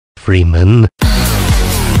Freeman.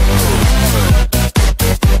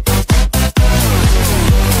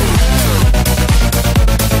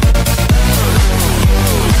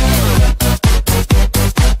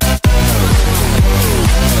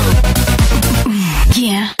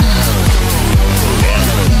 Yeah.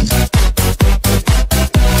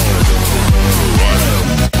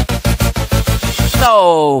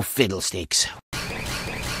 No fiddlesticks.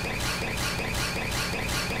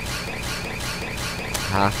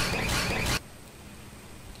 Huh?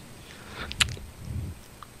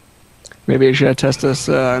 Maybe I should test this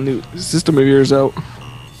new system of yours out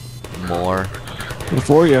More.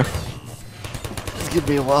 before you. It's gonna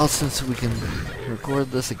be a while since we can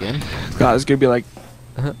record this again. God, it's gonna be like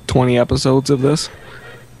 20 episodes of this.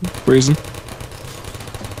 Reason.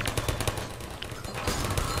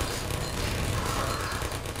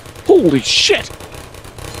 Holy shit!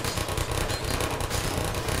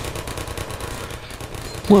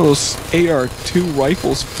 One of those AR-2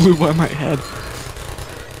 rifles flew by my head.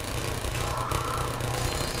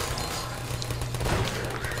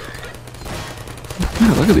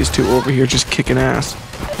 Man, look at these two over here just kicking ass.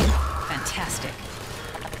 Fantastic.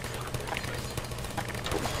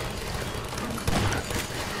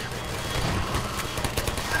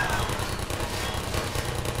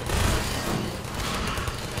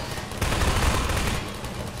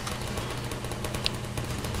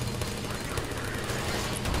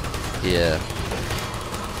 Yeah.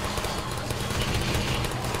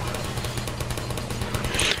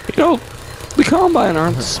 You know, the Combine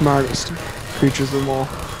aren't the smartest creatures of them all.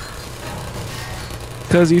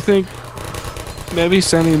 Because you think maybe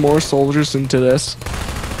sending more soldiers into this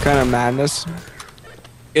kind of madness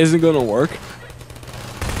isn't going to work?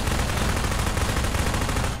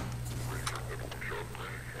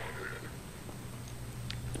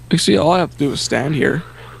 You see, all I have to do is stand here.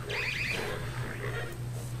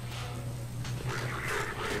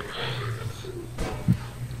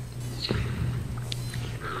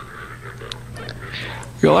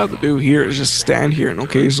 All I have to do here is just stand here and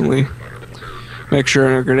occasionally make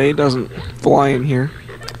sure a grenade doesn't fly in here.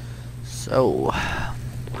 So.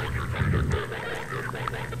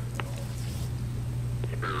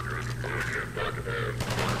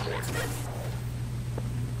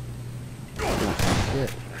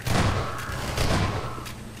 Shit.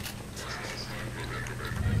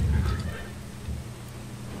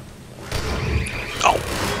 I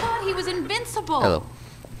thought he was invincible. Hello.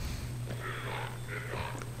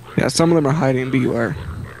 Yeah, some of them are hiding. Beware.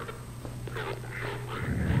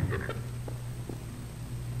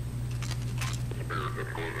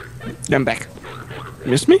 I'm back.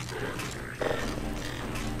 Miss me?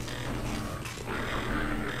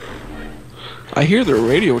 I hear their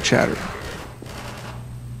radio chatter.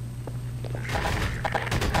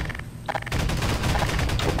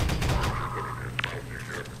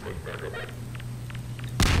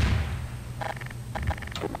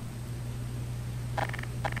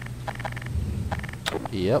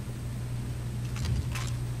 Yep.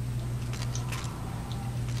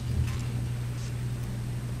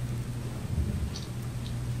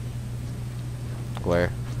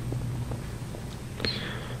 Where?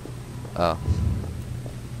 Oh.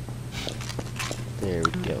 There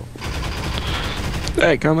we go.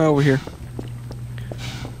 Hey, come over here.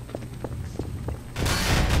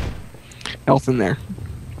 Health in there.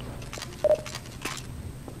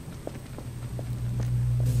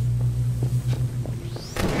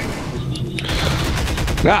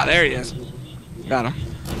 Ah, there he is. Got him.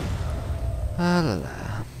 La la la.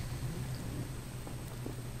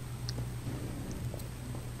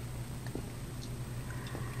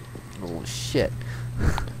 Oh shit.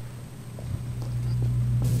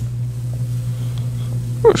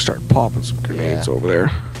 I'm gonna start popping some grenades over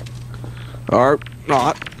there. Or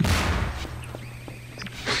not.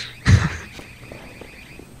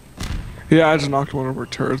 Yeah, I just knocked one of her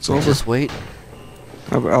turrets over. Just wait.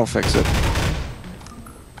 I'll fix it.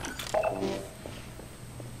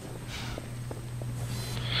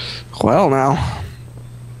 Well, now.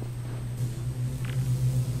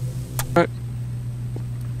 Right.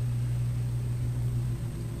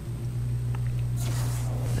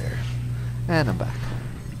 There. And I'm back.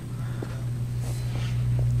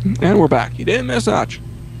 And we're back. You didn't miss much.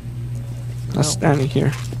 Us standing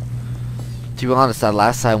here. To be honest, that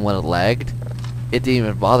last time when it lagged, it didn't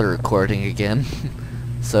even bother recording again.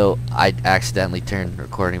 So I accidentally turned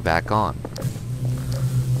recording back on.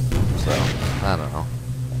 So, I don't know.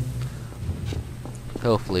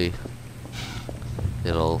 Hopefully,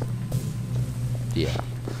 it'll... Yeah.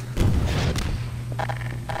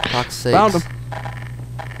 Fuck's sakes. Found him.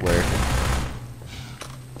 Where?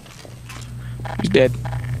 He's dead.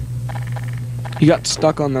 He got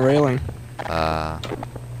stuck on the railing.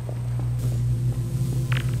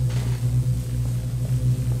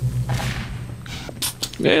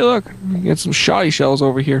 Hey, look. Get some shoddy shells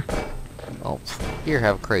over here. Oh, here,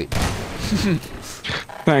 have a crate.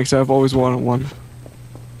 Thanks, I've always wanted one.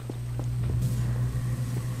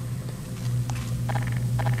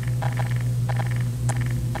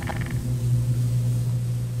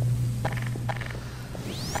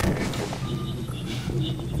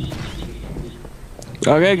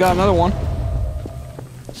 Okay, got another one.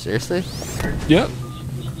 Seriously? Yep.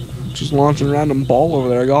 Just launching a random ball over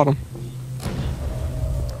there. I got him.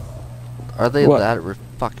 Are they What? that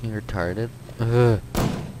fucking retarded? Ugh.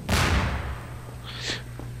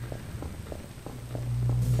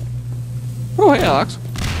 Oh, hey, Alex.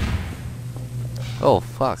 Oh,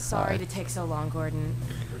 fuck. Sorry to Alright. take so long, Gordon.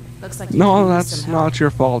 Looks like you No, could use that's some help. not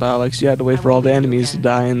your fault, Alex. You had to wait I for all won't the leave you enemies to again.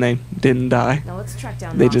 die, and they didn't die. Now let's track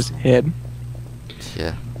down They just Mossman. hid.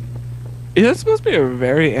 Yeah. Yeah, this must be a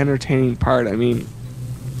very entertaining part. I mean,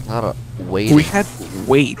 A lot of waiting. we had to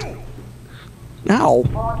wait. Ow.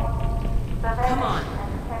 Come on.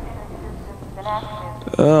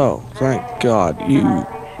 Oh, thank God. You.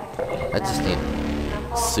 I just need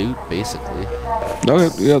suit, basically.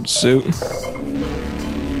 Okay, you got the suit.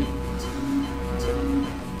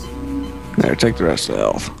 There, take the rest of the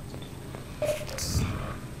health.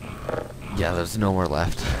 Yeah, there's no more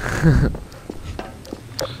left.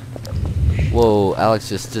 Whoa, Alex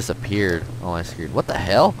just disappeared on my screen. What the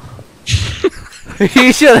hell?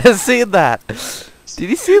 You should have seen that. Did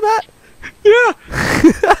you see that? Yeah.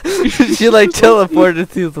 She like teleported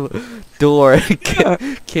through the door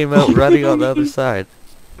and came out running on the other side.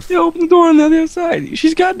 You open the door on the other side.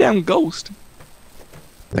 She's goddamn ghost.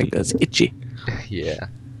 I think that's itchy. Yeah.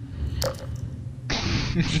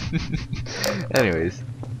 Anyways.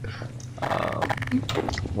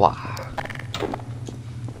 Wow.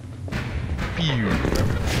 Pew.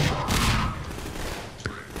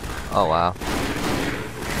 Oh wow.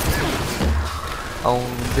 Owned.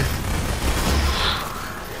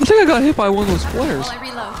 I think I got hit by one of those flares. While I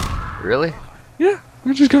reload. Really? Yeah,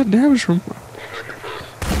 I just got damaged from.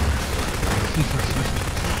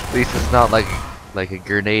 At least it's not like a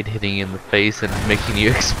grenade hitting you in the face and making you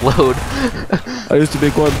explode. I used to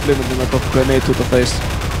be quite flimid and I got a grenade to the face.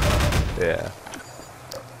 Yeah.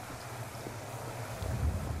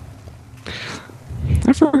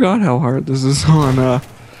 I forgot how hard this is on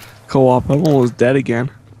co-op. I'm almost dead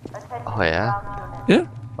again. Oh yeah? Yeah.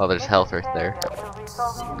 Oh, there's health right there.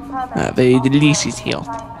 Very delicious heal.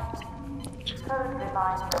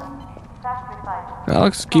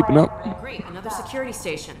 Alex, keeping up. Great, another security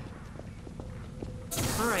station.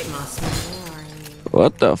 Alright, Mossman, where are you?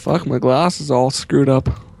 What the fuck? My glass is all screwed up.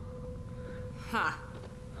 Ha!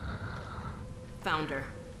 Found her.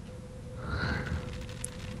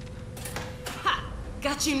 Ha!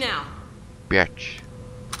 Got you now! Bitch.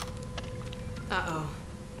 Uh-oh.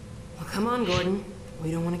 Well, come on, Gordon.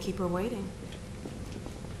 We don't want to keep her waiting.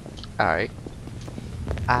 Alright.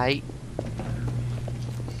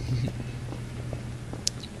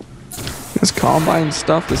 This combine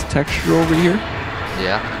stuff, this texture over here,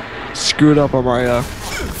 Yeah. screwed up on my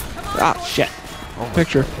shit. Oh my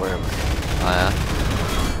Picture. God, where am I?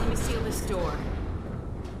 Oh Let me seal this door.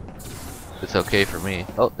 yeah. It's okay for me.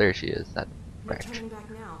 Oh, there she is. That No bitch. turning back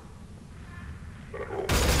now.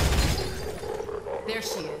 There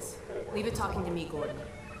she is. Leave it talking to me, Gordon.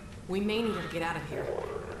 We may need her to get out of here.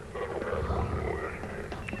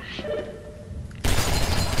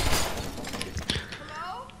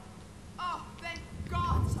 Hello? Oh, thank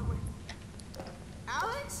God someone...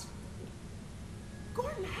 Alex?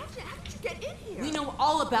 Gordon, how did you get in here? We know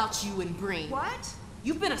all about you and Breen. What?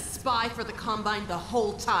 You've been a spy for the Combine the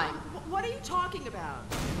whole time. What are you talking about?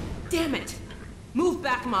 Damn it! Move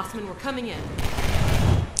back, Mossman. We're coming in.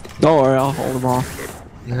 Don't worry, I'll hold them off.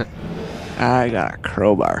 I got a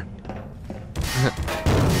crowbar.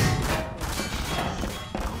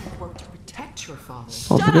 Work to protect your father.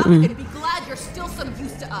 Oh, Shut forget up me. and be glad you're still some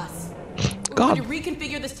use to us. We're God. going to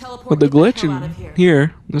reconfigure this teleport. With the and get glitch hell out of in here.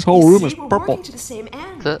 here, this whole You room see, is we're purple. working to the same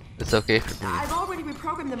end. It's okay for me. I've already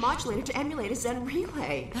reprogrammed the modulator to emulate a Zen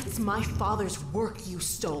relay. That's my father's work you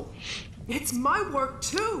stole. It's my work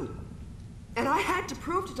too. And I had to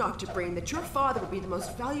prove to Dr. Breen that your father would be the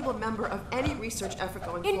most valuable member of any research effort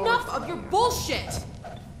going forward. Enough of your bullshit!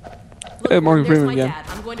 Look, Hey, Morgan there's Freeman my again. dad.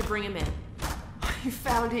 I'm going to bring him in. You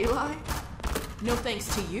found Eli? No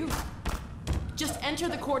thanks to you. Just enter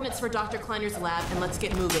the coordinates for Dr. Kleiner's lab and let's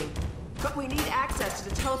get moving. But we need access to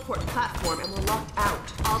the teleport platform and we're locked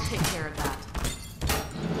out. I'll take care of that.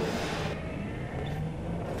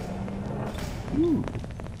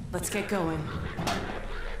 Let's get going.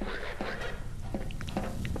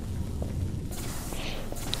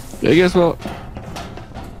 Yeah, guess what?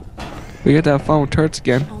 We get to have fun with turrets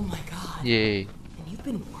again. Oh my god. Yay. And you've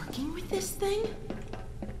been working with this thing?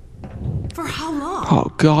 For how long?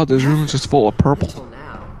 Oh god, this room is just full of purple. Until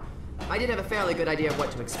now. I did have a fairly good idea of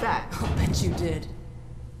what to expect. I'll bet you did.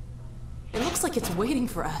 It looks like it's waiting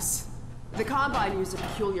for us. The Combine used a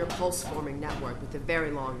peculiar pulse-forming network with a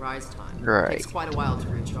very long rise time. Right. It takes quite a while to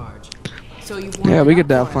recharge. So you've Yeah, warmed we it get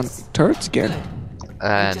to up have for fun us. with turrets again.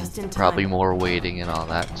 Good. Just in And time. probably more waiting and all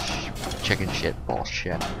that chicken shit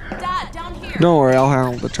bullshit. Dad, down here. Don't worry, I'll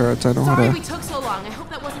handle the turrets. I know how Sorry to. we took so long. I hope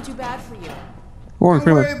that wasn't too bad for you. Or Don't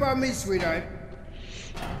pretty worry much. about me, sweetheart.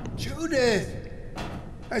 Judith!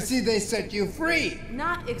 I see they set you free.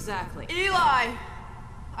 Not exactly. Eli!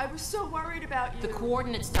 I was so worried about you. The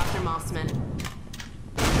coordinates, Dr. Mossman.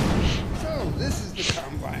 So, this is the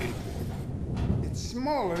Combine. It's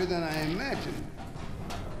smaller than I imagined.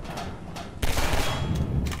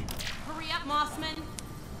 Hurry up, Mossman.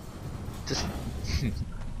 Just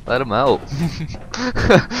let him out.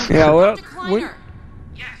 Yeah, well, Dr. Kleiner.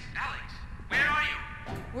 Yes, Alex. Where are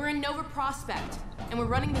you? We're in Nova Prospect, and we're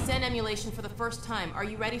running the Zen emulation for the first time. Are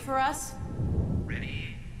you ready for us?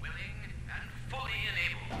 Ready, willing, and fully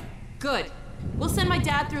enabled. Good. We'll send my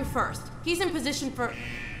dad through first. He's in position for...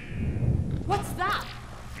 What's that?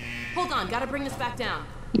 Hold on, gotta bring this back down.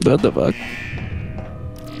 what the fuck?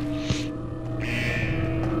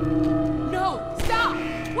 No! Stop!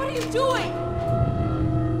 What are you doing?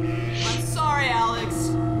 I'm sorry, Alex.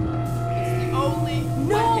 It's the only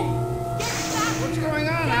No! way. Get back! What's going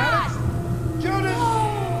on, Dad! Alex?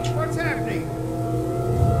 Judith! What's happening?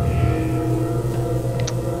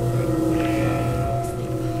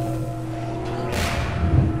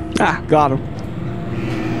 Ah, got him.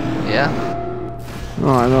 Yeah. Oh,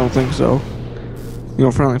 I don't think so. You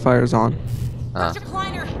know, friendly fire's on. Uh, Dr.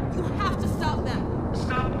 Kleiner, you have to stop them.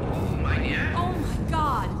 Stop who, my dear? Oh my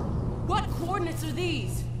god. What coordinates are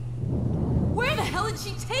these? Where the hell did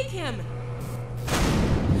she take him?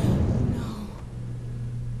 No.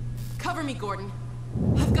 Cover me, Gordon.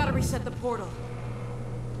 I've got to reset the portal.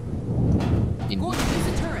 Gordon, use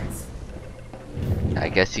the turrets. I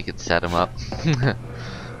guess you could set him up.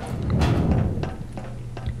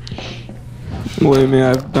 Believe me,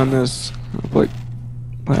 I've done this like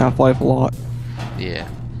Half-Life a lot. Yeah.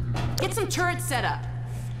 Get some turrets set up.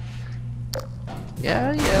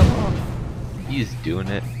 Yeah, well, he's doing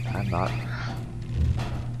it. I'm not.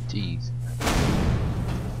 Jeez.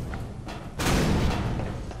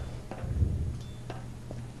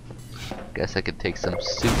 Guess I could take some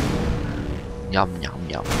soup. Yum yum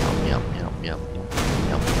yum yum yum yum yum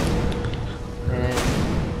yum.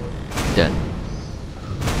 And done.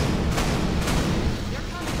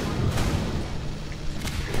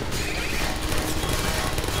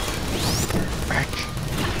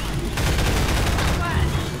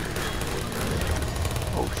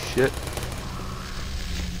 Oh shit.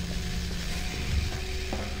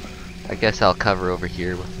 I guess I'll cover over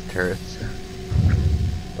here with the turrets.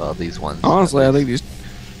 Well, these ones. Honestly, I think these.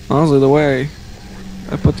 Honestly, the way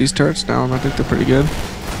I put these turrets down, I think they're pretty good.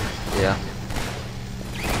 Yeah.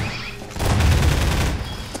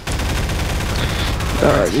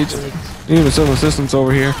 Alright, need some assistance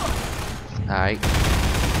over here. Alright.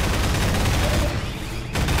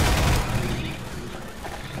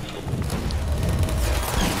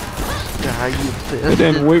 They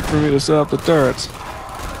didn't wait for me to set up the turrets.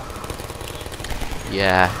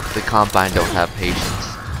 Yeah, the Combine don't have patience.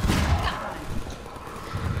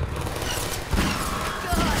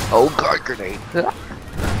 Oh god, grenade.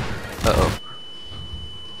 Uh-oh.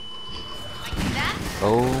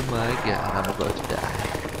 Oh my god, I'm about to die.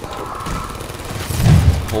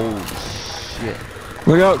 Holy shit.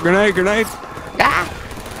 Look out, grenade, grenade! Ah!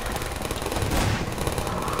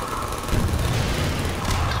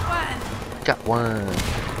 Got one.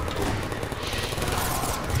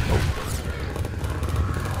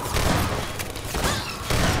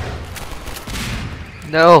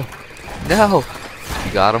 No! No!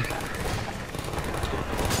 You got him?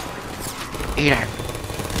 Eat it!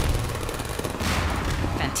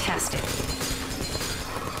 Fantastic.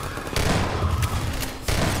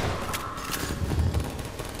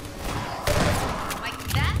 Like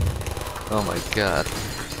that? Oh my god.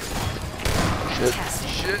 Shit,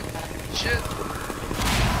 Fantastic. shit.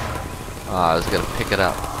 Oh, I was gonna pick it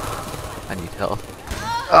up. I need help.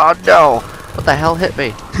 Oh no! What the hell hit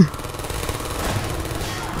me?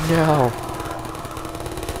 No.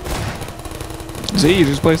 See, you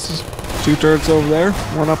just place this 2 turrets over there,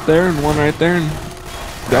 1 up there, and 1 right there, and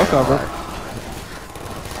they'll cover it.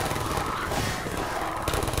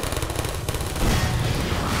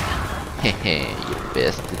 Hehe, you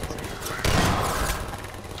bastards.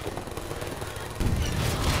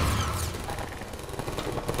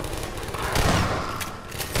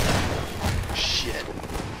 Shit.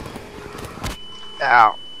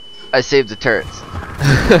 Ow. I saved the turrets.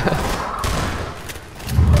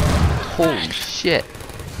 Holy shit.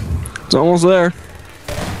 It's almost there.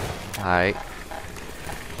 Alright.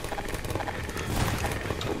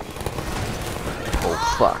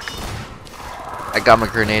 Oh fuck. I got my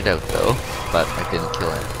grenade out though, but I didn't kill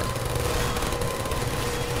anything.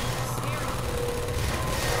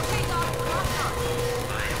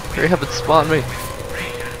 Hurry up and spawn me.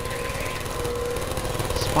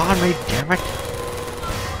 Spawn me, damn it.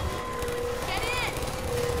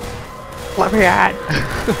 Let me in.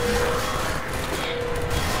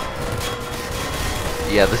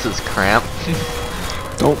 Yeah, this is cramp.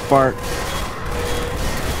 Don't fart.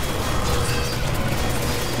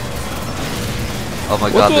 Oh my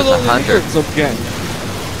god, there's 100. Again?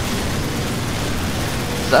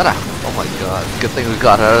 Is that a... Oh my god, good thing we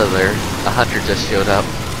got out of there. 100 just showed up.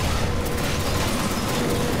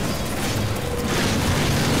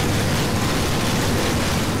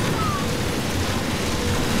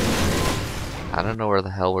 I don't know where the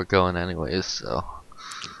hell we're going anyways, so...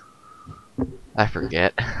 I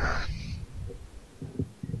forget.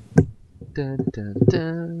 Dun, dun,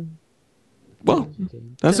 dun. Well,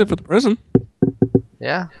 that's it for the prison.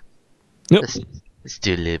 Yeah? Yep. Let's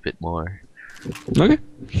do a little bit more. Okay.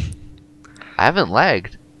 I haven't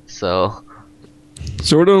lagged, so...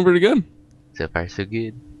 So we're doing pretty good. So far so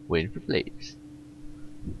good. Waiting for players.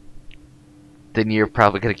 Then you're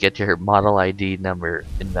probably gonna get your model ID number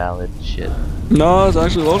invalid shit. No, it's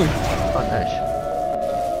actually loading. Oh nice.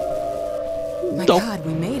 My Doc- God,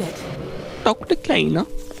 we made it. Dr. Kleiner.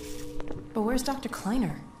 But where's Dr.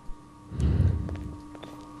 Kleiner?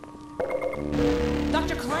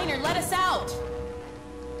 Dr. Kleiner, let us out!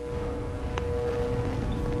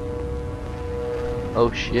 Oh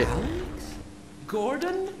shit. Alex?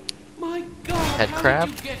 Gordon? My God, Head how crab?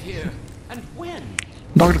 did you get here? And when?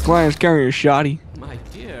 Dr. Kleiner's carrying a shotty. My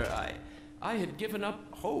dear, I had given up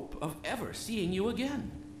hope of ever seeing you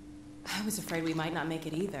again. I was afraid we might not make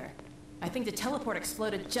it either. I think the teleport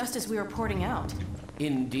exploded just as we were porting out.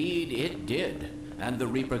 Indeed, it did. And the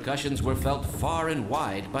repercussions were felt far and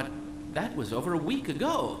wide, but that was over a week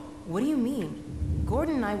ago. What do you mean?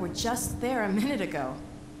 Gordon and I were just there a minute ago.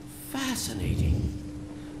 Fascinating.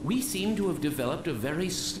 We seem to have developed a very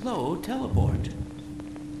slow teleport.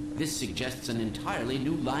 This suggests an entirely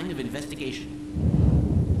new line of investigation.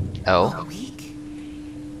 Oh. A week?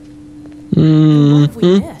 What have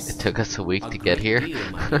we It missed? took us a week A to get great here. deal,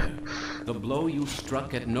 my dear. The blow you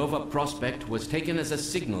struck at Nova Prospect was taken as a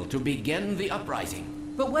signal to begin the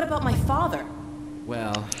uprising. But what about my father?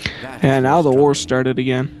 Well, that And is now the trouble. war started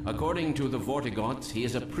again. According to the Vortigaunts, he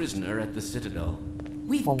is a prisoner at the Citadel.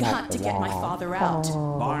 We've got to get my father out.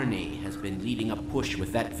 Barney has been leading a push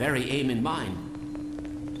with that very aim in mind.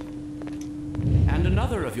 And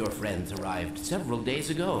another of your friends arrived several days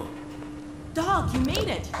ago. Dog, you made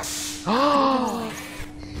it! Oh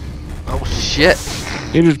shit.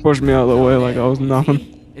 He just pushed me out of the way like I was nothing.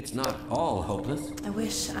 See? It's not all hopeless. I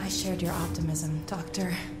wish I shared your optimism,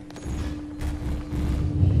 Doctor.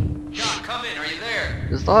 John, come in. Are you there?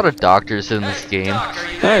 There's a lot of doctors in this game. Doc,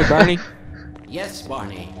 are you there? Hey, Barney. Yes,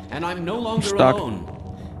 Barney, and I'm no longer Stuck.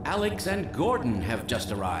 alone. Alex and Gordon have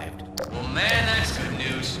just arrived. Well, man, that's good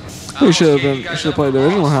news. We should have played the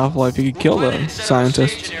original Half-Life. You could kill the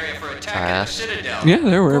scientists. Ah. Yeah,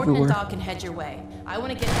 they were Gordon and everywhere. Dog can head your way. I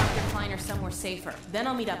want to get Dr. Kleiner somewhere safer. Then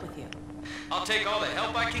I'll meet up with you. I'll take all the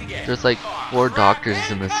help I can get. There's like 4 doctors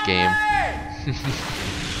in this game.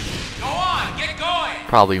 Go on, get going.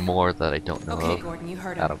 Probably more that I don't know Okay, of. Gordon, you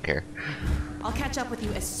heard I him. don't care. I'll catch up with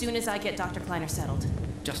you as soon as I get Dr. Kleiner settled.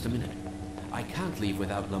 Just a minute. I can't leave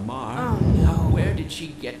without Lamar. Oh, no. Where did she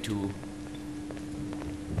get to?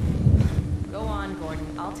 Go on, Gordon.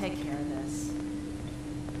 I'll take care of this.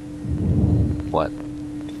 What?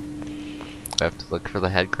 I have to look for the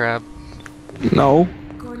head crab? No.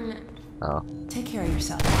 Gordon, Oh. take care of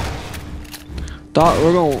yourself. Doc,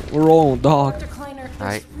 we're rolling with Doc. Dr. Kleiner, there's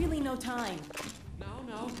Alright. really no time.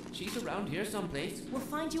 No, she's around here someplace. We'll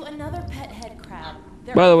find you another pet head crab.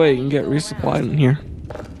 There By are the way, you can plenty get to go resupplied around. in here.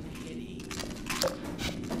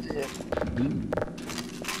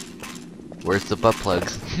 Where's the butt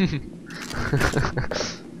plugs?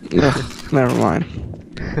 Ugh, never mind.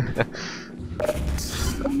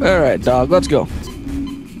 Alright, dog, let's go.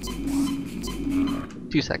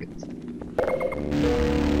 2 seconds.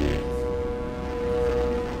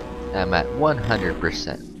 I'm at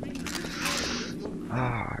 100%.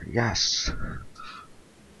 Ah, yes.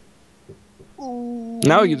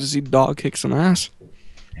 Now we get to see Dog kick some ass.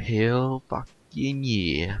 Hell fucking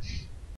yeah.